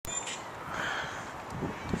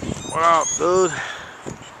What up, dude?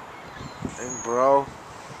 Hey, bro.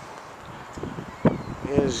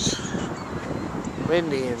 It's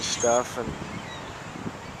windy and stuff, and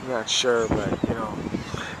I'm not sure, but you know,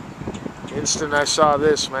 the instant I saw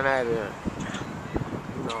this, man, I had to,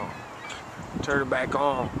 you know, turn it back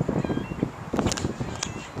on.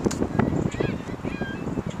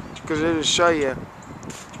 Because it'll show you,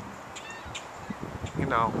 you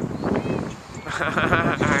know,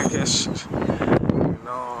 I guess, you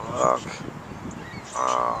know, look.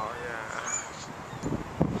 Oh, yeah.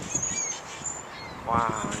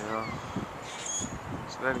 Wow, you know.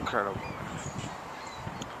 Isn't that incredible, man?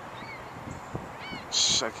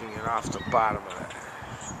 Sucking it off the bottom of that.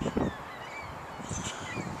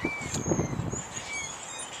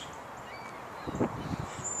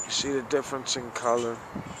 You see the difference in color?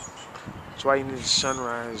 That's why you need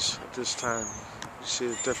sunrise at this time. You see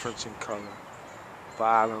the difference in color.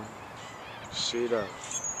 Bottom. See the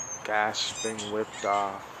gas being whipped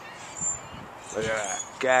off. Look at that.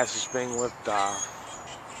 Gas is being whipped off.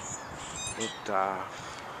 Whipped off.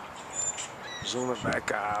 Zoom it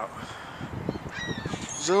back out.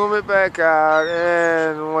 Zoom it back out,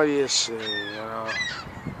 and what do you see? You know?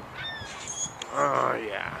 Oh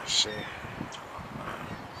yeah, see.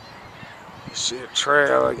 You see a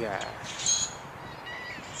trail of gas.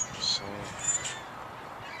 See.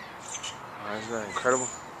 Oh, isn't that incredible?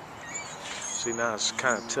 See, now it's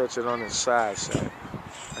kind of tilted on its side, so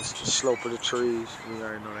that's the slope of the trees. We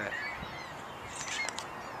already know that.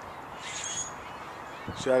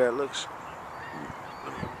 See how that looks?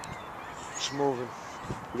 It's moving.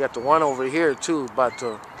 We got the one over here too, about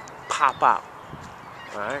to pop out.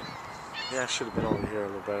 Alright? Yeah, I should have been over here a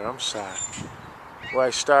little better. I'm sorry. Where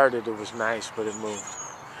I started, it was nice, but it moved.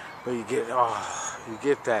 But you get, you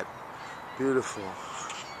get that beautiful.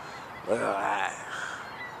 Look at that.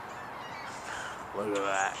 Look at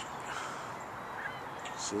that.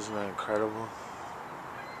 See, isn't that incredible?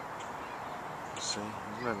 See,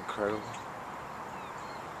 isn't that incredible?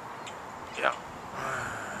 Yeah.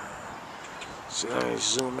 See, let me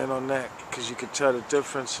zoom in on that, because you can tell the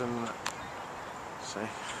difference in, see? You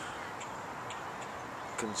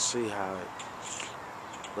can see how it,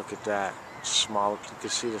 look at that, small, you can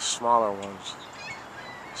see the smaller ones.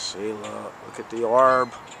 See, look at the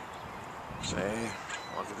orb. See,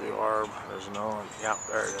 look at the orb. There's no one. Yep,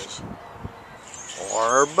 there it is.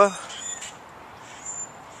 Orb.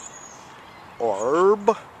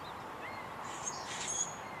 Orb.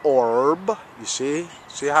 Orb. You see?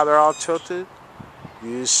 See how they're all tilted?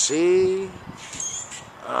 You see?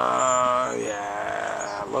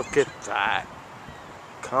 Yeah. Look at that.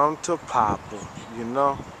 Come to Papa. You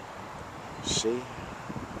know? See?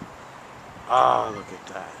 Oh, look at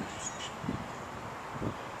that.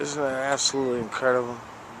 Isn't that absolutely incredible?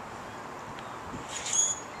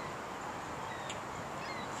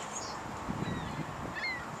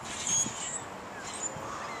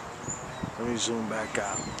 Let me zoom back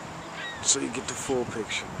out so you get the full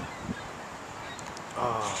picture.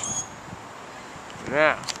 Oh,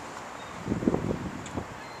 now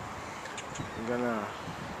I'm gonna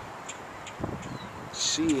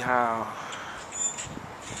see how,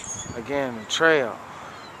 again, the trail.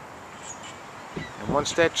 And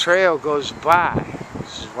once that trail goes by,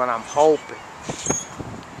 this is what I'm hoping,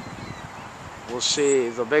 we'll see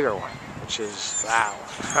the bigger one, which is that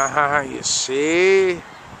one. You see?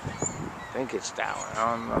 I think it's that one. I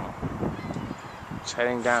don't know. It's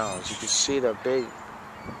heading down. As you can see the big...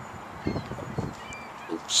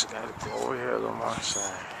 Oops, I gotta go over here a little more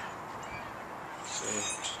side. See?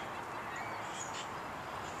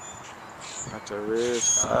 Got the red,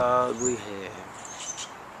 ugly head.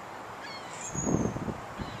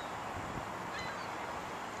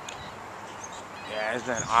 Yeah, isn't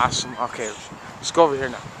that awesome? Okay, let's go over here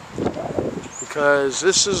now. Because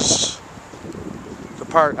this is the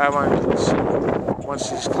part I wanted to see once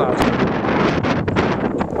these clouds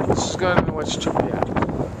are. This is going to be what's trippy out.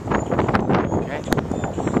 Okay?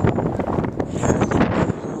 Yeah,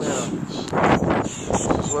 zoom in on this.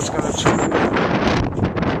 This is what's going to trip you out.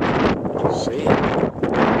 See?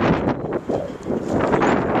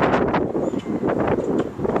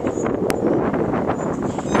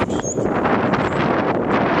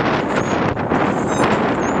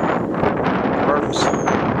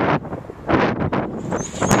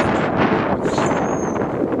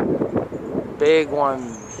 Big ones,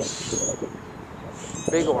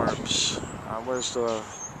 big orbs. Where's the,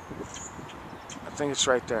 I think it's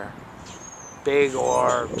right there. Big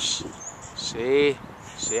orbs. See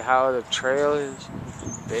how the trail is?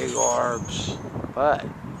 Big orbs. But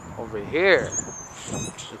over here,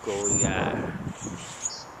 look what we got.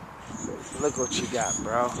 Look what you got,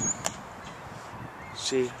 bro.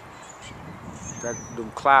 see, that the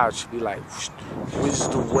clouds should be like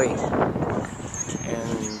whizzed away.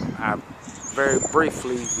 And very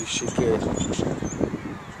briefly, we should get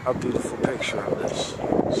a beautiful picture of this.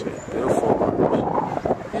 See, beautiful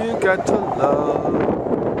orbs. You got to love.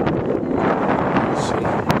 See,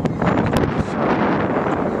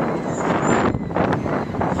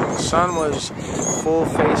 the sun was full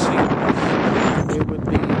facing. It would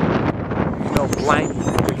be, you know, blank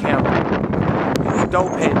the camera.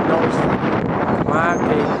 Dopehead knows that. My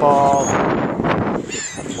big ball.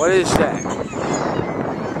 What is that?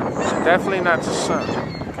 It's definitely not the sun.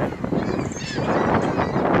 Okay.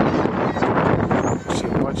 See a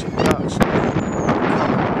bunch of ducks.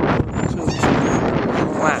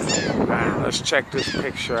 Wow. Let's check this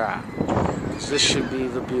picture out. This should be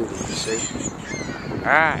the beauty, see?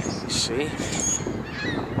 Alright, you see?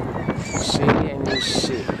 See and you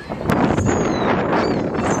see.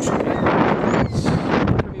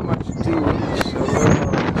 Pretty much dewy, so a little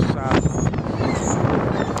more on the south.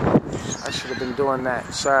 I should have been doing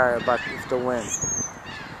that. Sorry about the wind.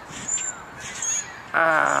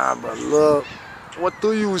 But look. What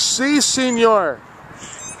do you see, senor?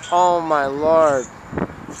 Oh my lord.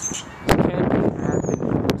 Can't be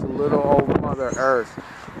happening to little old Mother Earth.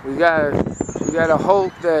 We gotta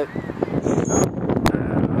hope that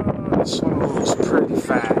this one moves pretty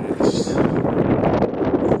fast.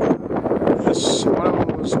 This one of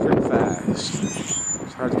them moves pretty fast.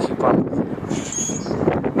 It's hard to keep up with.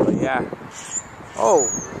 But yeah. Oh,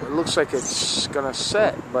 it looks like it's gonna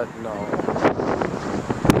set, but no.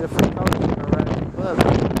 Different colors are right above it.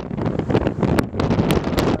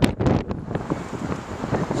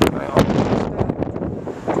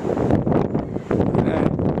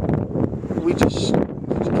 Did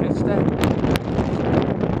you catch that?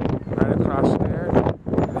 Right across there,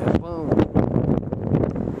 and then boom.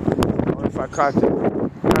 I wonder if I caught that.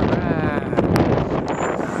 Alright.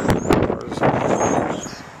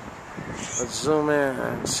 Let's zoom in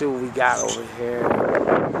and see what we got over here.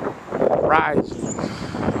 Rising.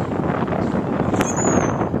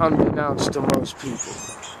 Unbeknownst to most people.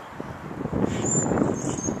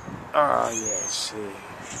 Oh, yeah, see.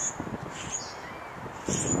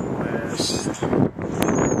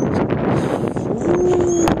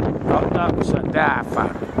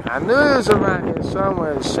 I knew it was around here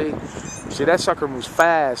somewhere. See that sucker moves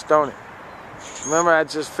fast, don't it? Remember, I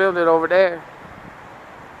just filmed it over there.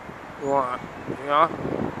 You know,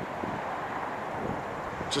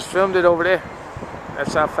 just filmed it over there.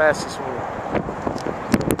 That's how fast it's moving.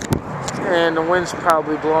 And the wind's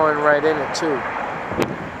probably blowing right in it too.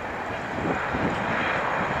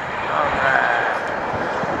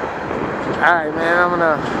 Alright, man, I'm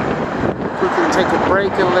gonna quickly take a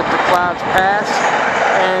break and let the clouds pass,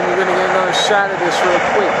 and we're gonna get another shot of this real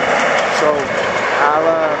quick. So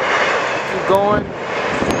I'll keep going.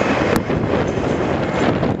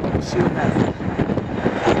 See what happens.